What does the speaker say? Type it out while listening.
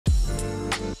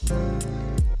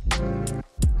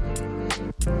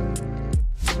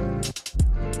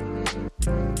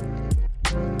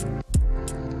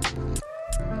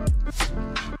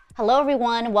Hello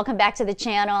everyone, welcome back to the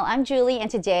channel. I'm Julie and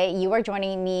today you are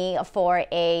joining me for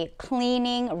a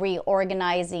cleaning,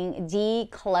 reorganizing,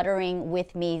 decluttering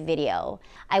with me video.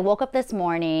 I woke up this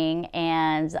morning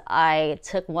and I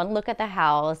took one look at the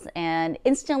house and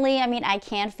instantly, I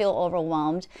can feel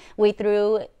overwhelmed. We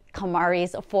threw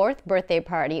Kamari's 4th birthday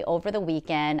party over the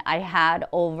weekend. I had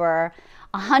over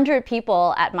 100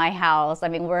 people at my house.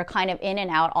 We're kind of in and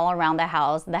out all around the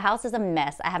house. The house is a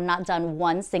mess. I have not done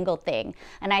one single thing.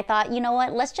 And I thought, you know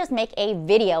what, let's just make a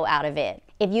video out of it.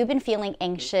 If you've been feeling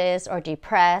anxious or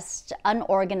depressed,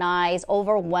 unorganized,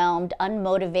 overwhelmed,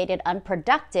 unmotivated,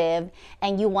 unproductive,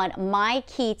 and you want my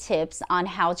key tips on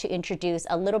how to introduce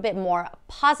a little bit more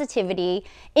positivity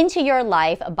into your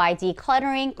life by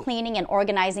decluttering, cleaning, and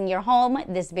organizing your home,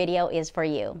 this video is for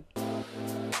you.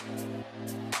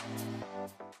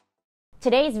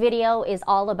 Today's video is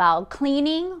all about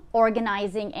cleaning,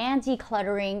 organizing, and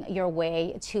decluttering your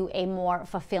way to a more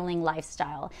fulfilling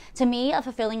lifestyle. To me, a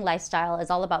fulfilling lifestyle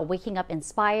is all about waking up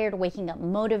inspired, waking up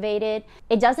motivated.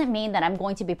 It doesn't mean that I'm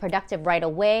going to be productive right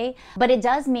away, but it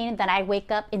does mean that I wake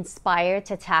up inspired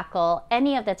to tackle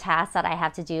any of the tasks that I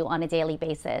have to do on a daily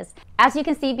basis. As you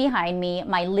can see behind me,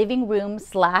 my living room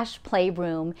 /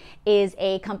 playroom is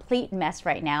a complete mess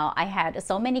right now. I had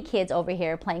so many kids over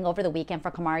here playing over the weekend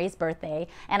for Kamari's birthday,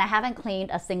 and I haven't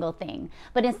cleaned a single thing.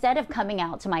 But instead of coming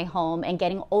out to my home and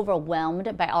getting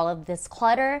overwhelmed by all of this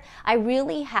clutter, I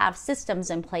really have systems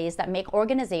in place that make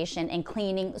organization and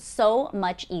cleaning so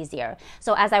much easier.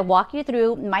 So as I walk you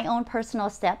through my own personal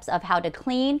steps of how to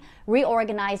clean,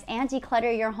 reorganize, and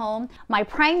declutter your home, my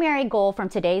primary goal from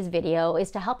today's video is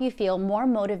to help you feel more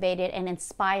motivated and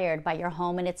inspired by your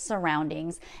home and its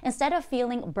surroundings instead of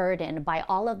feeling burdened by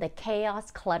all of the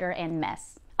chaos, clutter, and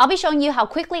mess. I'll be showing you how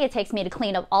quickly it takes me to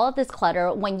clean up all of this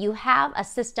clutter when you have a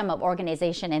system of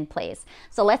organization in place.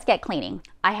 So let's get cleaning.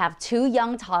 I have 2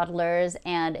 young toddlers,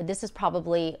 and this is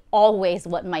probably always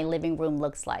what my living room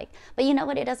looks like. But you know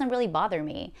what? It doesn't really bother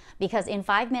me because in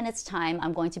 5 minutes time,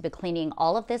 I'm going to be cleaning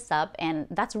all of this up, and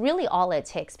that's really all it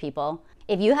takes, people.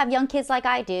 If you have young kids like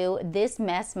I do, this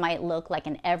mess might look like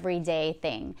an everyday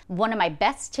thing. One of my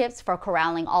best tips for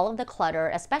corralling all of the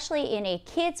clutter, especially in a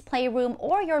kid's playroom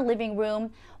or your living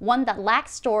room, one that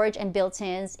lacks storage and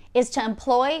built-ins, is to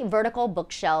employ vertical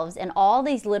bookshelves and all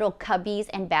these little cubbies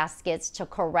and baskets to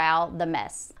corral the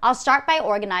mess. I'll start by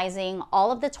organizing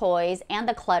all of the toys and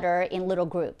the clutter in little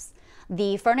groups.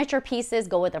 The furniture pieces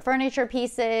go with the furniture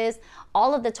pieces.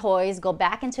 All of the toys go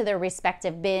back into their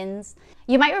respective bins.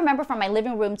 You might remember from my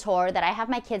living room tour that I have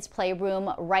my kids'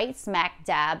 playroom right smack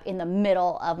dab in the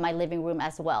middle of my living room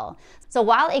as well. So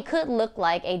while it could look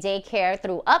like a daycare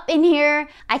threw up in here,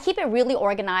 I keep it really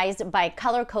organized by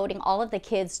color coding all of the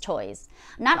kids' toys.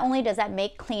 Not only does that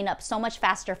make cleanup so much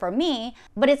faster for me,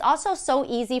 but it's also so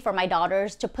easy for my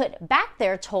daughters to put back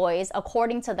their toys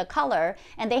according to the color,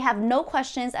 and they have no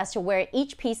questions as to where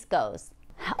each piece goes.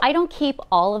 I don't keep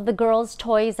all of the girls'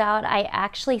 toys out. I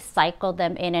actually cycle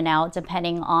them in and out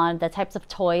depending on the types of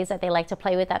toys that they like to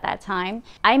play with at that time.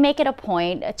 I make it a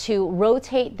point to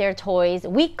rotate their toys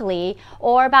weekly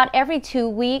or about every 2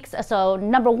 weeks. So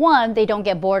number 1, they don't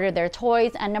get bored of their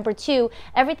toys, and number 2,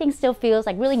 everything still feels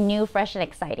like really new, fresh, and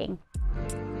exciting.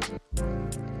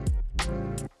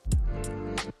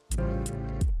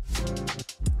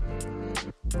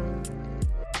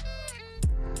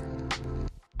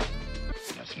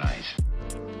 Nice.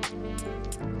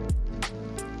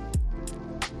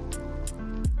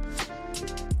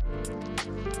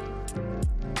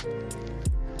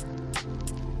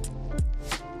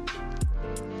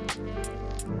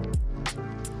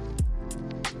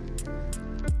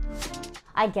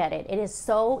 I get it. It is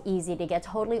so easy to get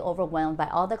totally overwhelmed by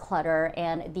all the clutter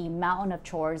and the mountain of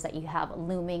chores that you have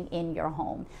looming in your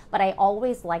home. But I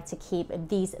always like to keep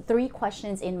these 3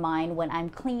 questions in mind when I'm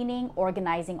cleaning,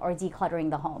 organizing, or decluttering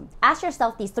the home. Ask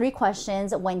yourself these 3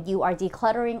 questions when you are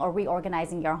decluttering or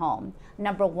reorganizing your home.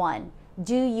 Number 1,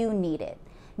 do you need it?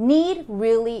 Need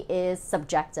really is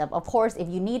subjective. Of course, if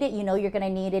you need it, you know you're going to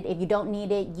need it. If you don't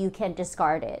need it, you can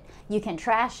discard it. You can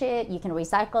trash it, you can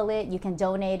recycle it, you can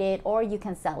donate it, or you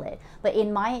can sell it. But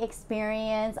in my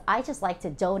experience, I just like to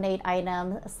donate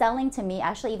items. Selling to me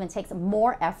actually even takes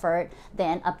more effort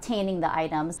than obtaining the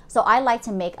items. So I like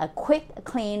to make a quick,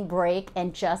 clean break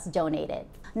and just donate it.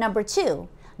 Number 2,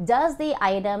 does the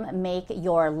item make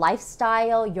your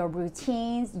lifestyle, your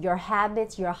routines, your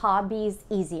habits, your hobbies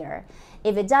easier?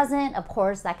 If it doesn't, of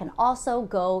course, that can also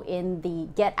go in the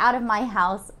get out of my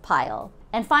house pile.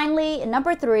 And finally,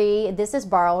 number 3, this is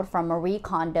borrowed from Marie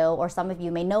Kondo, or some of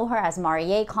you may know her as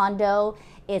Marie Kondo.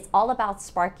 It's all about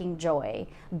sparking joy.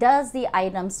 Does the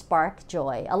item spark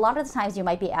joy? A lot of the times you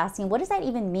might be asking, what does that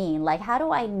even mean? Like, how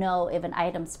do I know if an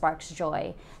item sparks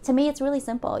joy? To me, it's really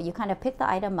simple. You kind of pick the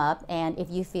item up, and if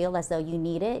you feel as though you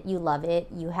need it, you love it,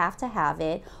 you have to have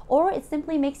it, or it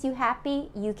simply makes you happy,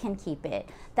 you can keep it.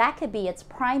 That could be its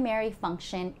primary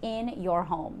function in your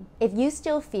home. If you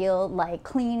still feel like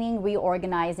cleaning,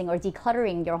 reorganizing, or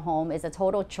decluttering your home is a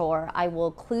total chore, I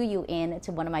will clue you in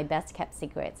to one of my best kept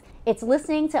secrets. It's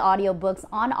listening to audiobooks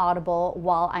on Audible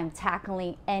while I'm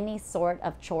tackling any sort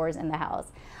of chores in the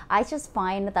house. I just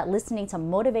find that listening to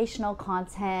motivational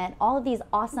content, all of these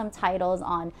awesome titles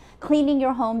on cleaning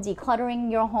your home, decluttering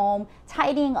your home,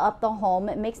 tidying up the home,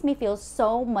 it makes me feel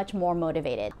so much more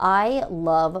motivated. I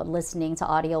love listening to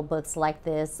audiobooks like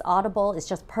this. Audible is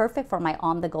just perfect for my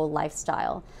on-the-go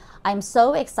lifestyle. I'm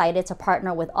so excited to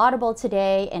partner with Audible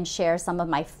today and share some of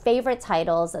my favorite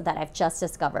titles that I've just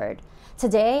discovered.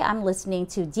 Today, I'm listening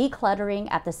to Decluttering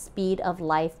at the Speed of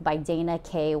Life by Dana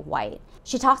K. White.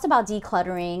 She talks about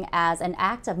decluttering as an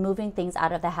act of moving things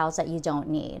out of the house that you don't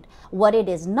need. What it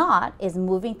is not is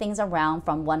moving things around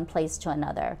from one place to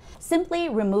another. Simply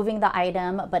removing the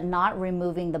item, but not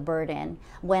removing the burden.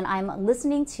 When I'm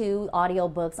listening to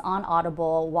audiobooks on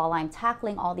Audible while I'm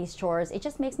tackling all these chores, it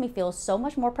just makes me feel so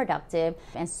much more productive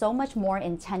and so much more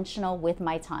intentional with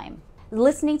my time.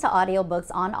 Listening to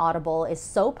audiobooks on Audible is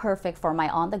so perfect for my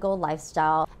on-the-go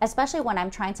lifestyle, especially when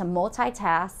I'm trying to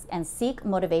multitask and seek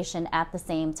motivation at the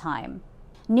same time.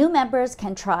 New members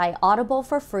can try Audible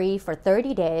for free for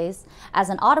 30 days. As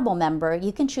an Audible member,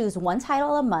 you can choose one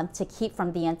title a month to keep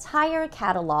from the entire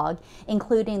catalog,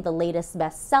 including the latest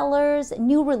bestsellers,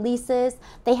 new releases.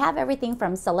 They have everything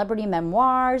from celebrity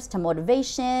memoirs to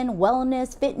motivation,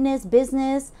 wellness, fitness,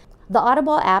 business. The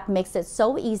Audible app makes it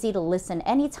so easy to listen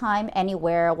anytime,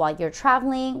 anywhere while you're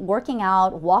traveling, working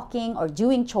out, walking, or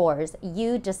doing chores.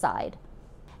 You decide.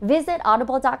 Visit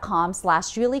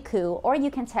audible.com/JulieKhuu, or you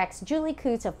can text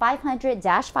JulieKhuu to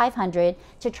 500-500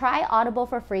 to try Audible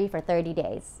for free for 30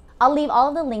 days. I'll leave all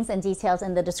of the links and details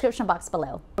in the description box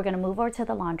below. We're gonna move over to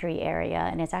the laundry area,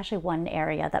 and it's actually one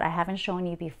area that I haven't shown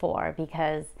you before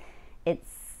because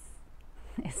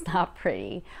it's not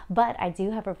pretty, but I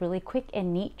do have a really quick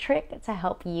and neat trick to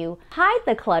help you hide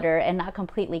the clutter and not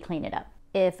completely clean it up.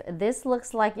 If this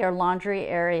looks like your laundry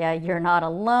area, you're not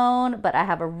alone, but I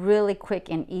have a really quick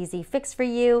and easy fix for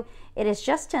you. It is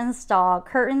just to install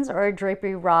curtains or a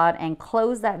drapery rod and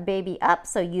close that baby up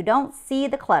so you don't see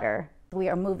the clutter. We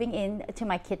are moving into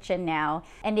my kitchen now,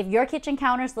 and if your kitchen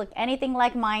counters look anything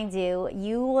like mine do,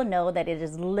 you will know that it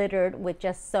is littered with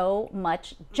just so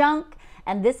much junk,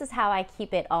 and this is how I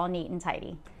keep it all neat and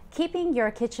tidy. Keeping your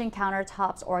kitchen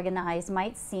countertops organized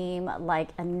might seem like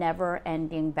a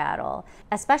never-ending battle,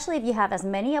 especially if you have as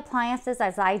many appliances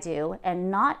as I do and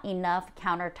not enough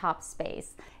countertop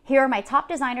space. Here are my top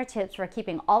designer tips for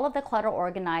keeping all of the clutter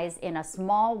organized in a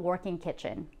small working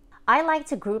kitchen. I like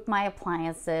to group my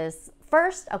appliances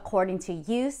first according to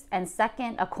use, and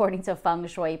second according to feng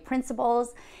shui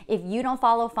principles. If you don't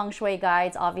follow feng shui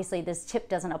guides, obviously this tip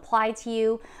doesn't apply to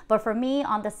you, but for me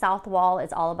on the south wall,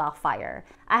 it's all about fire.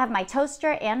 I have my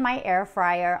toaster and my air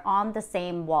fryer on the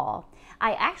same wall.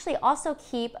 I actually also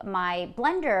keep my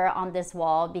blender on this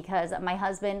wall because my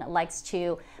husband likes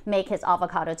to make his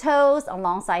avocado toast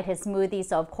alongside his smoothie,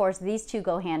 so of course these two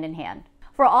go hand in hand.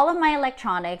 For all of my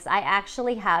electronics, I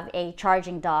actually have a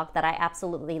charging dock that I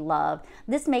absolutely love.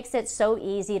 This makes it so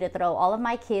easy to throw all of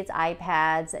my kids'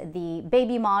 iPads, the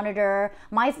baby monitor,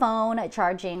 my phone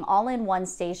charging all in one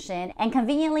station, and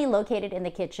conveniently located in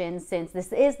the kitchen since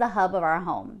this is the hub of our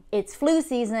home. It's flu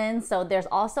season, so there's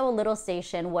also a little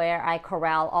station where I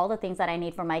corral all the things that I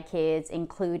need for my kids,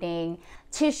 including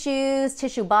tissues,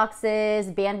 tissue boxes,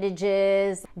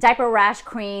 bandages, diaper rash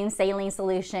cream, saline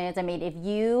solutions. I mean, if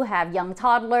you have young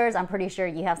toddlers, I'm pretty sure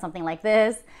you have something like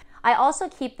this. I also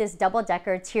keep this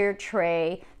double-decker tiered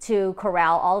tray to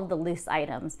corral all of the loose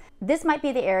items. This might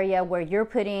be the area where you're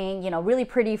putting, really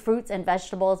pretty fruits and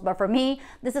vegetables, but for me,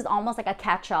 this is almost like a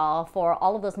catch-all for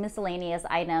all of those miscellaneous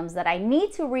items that I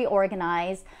need to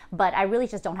reorganize, but I really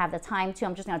just don't have the time to.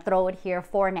 I'm just gonna throw it here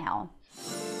for now.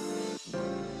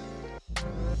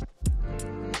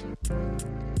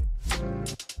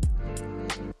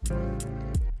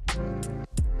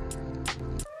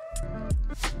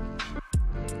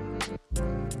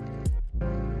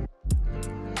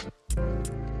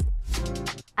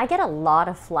 I get a lot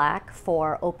of flack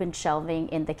for open shelving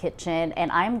in the kitchen,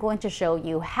 and I'm going to show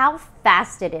you how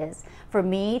fast it is for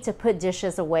me to put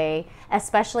dishes away,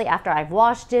 especially after I've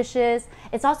washed dishes.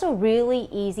 It's also really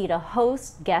easy to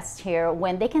host guests here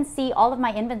when they can see all of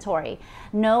my inventory.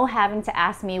 No having to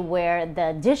ask me where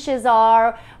the dishes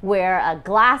are, where a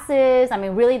glass is. I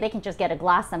mean, really, they can just get a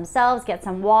glass themselves, get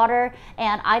some water,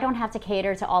 and I don't have to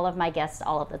cater to all of my guests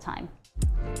all of the time.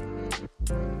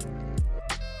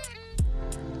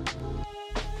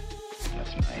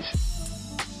 That's nice.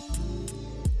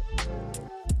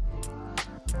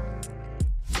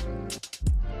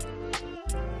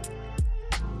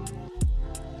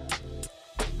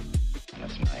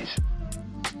 That's nice.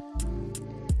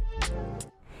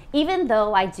 Even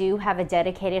though I do have a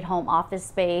dedicated home office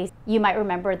space, you might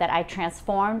remember that I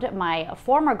transformed my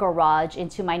former garage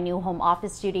into my new home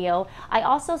office studio. I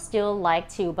also still like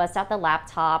to bust out the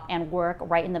laptop and work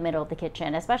right in the middle of the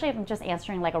kitchen, especially if I'm just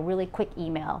answering like a really quick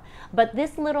email. But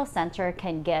this little center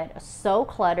can get so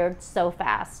cluttered so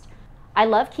fast. I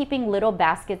love keeping little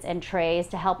baskets and trays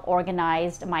to help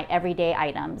organize my everyday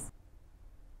items.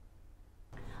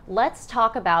 Let's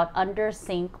talk about under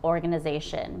sink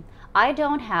organization. I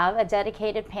don't have a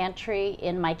dedicated pantry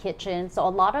in my kitchen, so a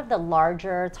lot of the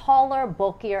larger, taller,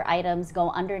 bulkier items go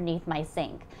underneath my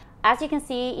sink. As you can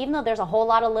see, even though there's a whole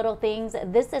lot of little things,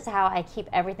 this is how I keep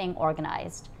everything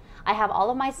organized. I have all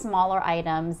of my smaller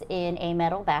items in a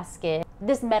metal basket.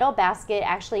 This metal basket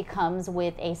actually comes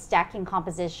with a stacking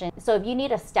composition. So if you need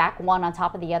to stack one on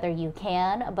top of the other, you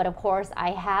can. But of course,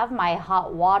 I have my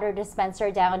hot water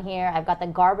dispenser down here. I've got the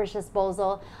garbage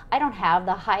disposal. I don't have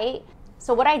the height.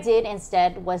 So what I did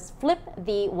instead was flip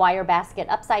the wire basket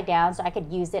upside down so I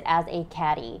could use it as a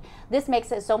caddy. This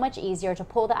makes it so much easier to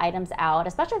pull the items out,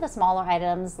 especially the smaller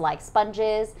items like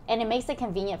sponges, and it makes it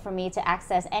convenient for me to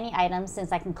access any items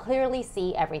since I can clearly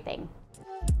see everything.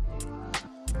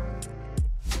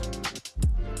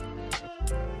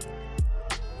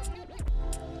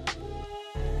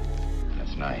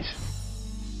 That's nice.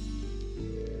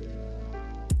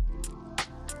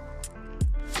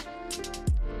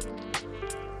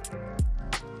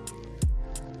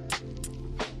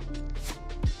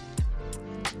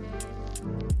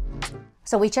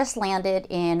 So we just landed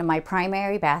in my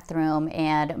primary bathroom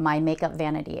and my makeup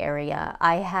vanity area.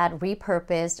 I had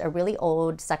repurposed a really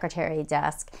old secretary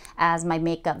desk as my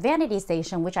makeup vanity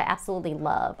station, which I absolutely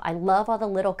love. I love all the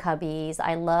little cubbies.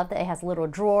 I love that it has little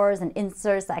drawers and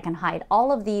inserts that I can hide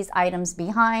all of these items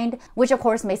behind, which of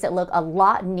course makes it look a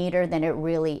lot neater than it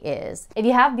really is. If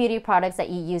you have beauty products that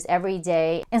you use every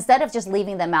day, instead of just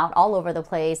leaving them out all over the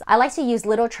place, I like to use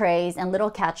little trays and little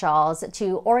catch-alls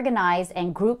to organize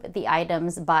and group the items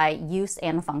by use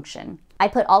and function. I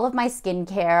put all of my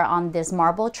skincare on this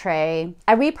marble tray.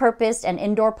 I repurposed an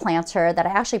indoor planter that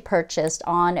I actually purchased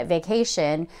on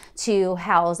vacation to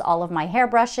house all of my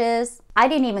hairbrushes. I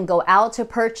didn't even go out to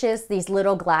purchase these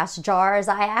little glass jars.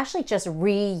 I actually just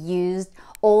reused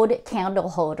old candle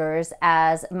holders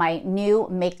as my new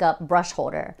makeup brush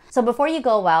holder. So before you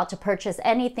go out to purchase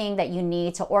anything that you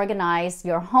need to organize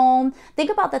your home, think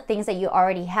about the things that you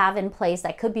already have in place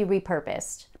that could be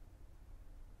repurposed.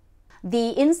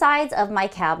 The insides of my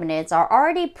cabinets are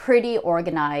already pretty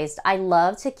organized. I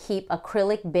love to keep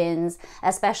acrylic bins,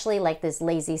 especially like this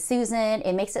Lazy Susan.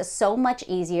 It makes it so much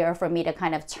easier for me to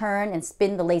kind of turn and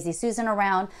spin the Lazy Susan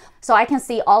around so I can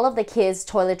see all of the kids'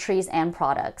 toiletries and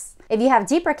products. If you have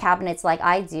deeper cabinets like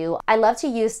I do, I love to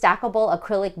use stackable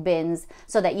acrylic bins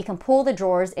so that you can pull the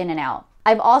drawers in and out.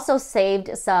 I've also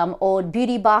saved some old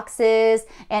beauty boxes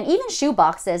and even shoe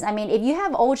boxes. I mean, if you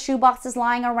have old shoe boxes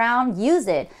lying around, use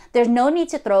it. There's no need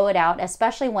to throw it out,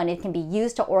 especially when it can be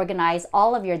used to organize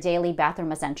all of your daily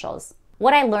bathroom essentials.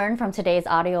 What I learned from today's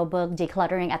audiobook,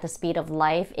 Decluttering at the Speed of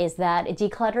Life, is that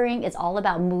decluttering is all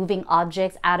about moving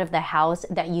objects out of the house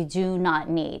that you do not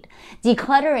need.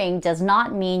 Decluttering does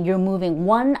not mean you're moving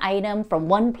one item from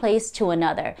one place to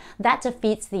another. That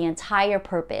defeats the entire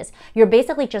purpose. You're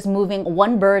basically just moving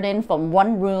one burden from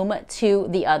one room to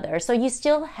the other, so you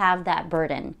still have that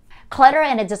burden. Clutter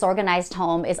and a disorganized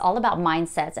home is all about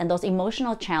mindsets and those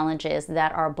emotional challenges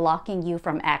that are blocking you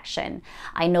from action.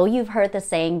 I know you've heard the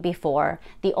saying before,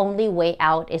 the only way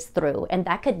out is through, and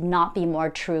that could not be more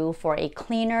true for a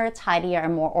cleaner, tidier,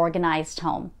 and more organized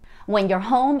home. When your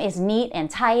home is neat and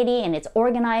tidy and it's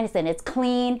organized and it's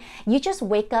clean, you just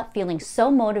wake up feeling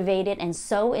so motivated and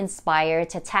so inspired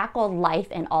to tackle life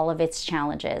and all of its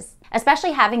challenges.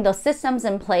 Especially having those systems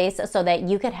in place so that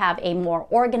you could have a more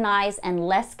organized and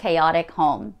less chaotic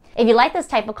home. If you like this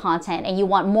type of content and you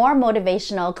want more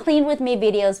motivational clean with me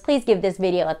videos, please give this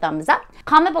video a thumbs up.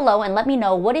 Comment below and let me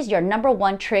know what is your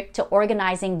 #1 trick to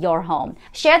organizing your home.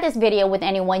 Share this video with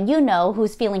anyone you know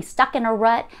who's feeling stuck in a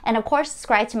rut, and of course,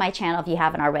 subscribe to my channel if you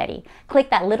haven't already. Click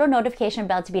that little notification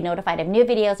bell to be notified of new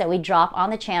videos that we drop on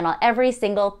the channel every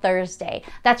single Thursday.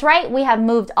 That's right, we have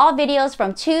moved all videos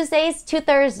from Tuesdays to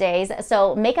Thursdays,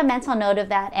 so make a mental note of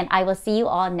that, and I will see you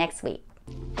all next week.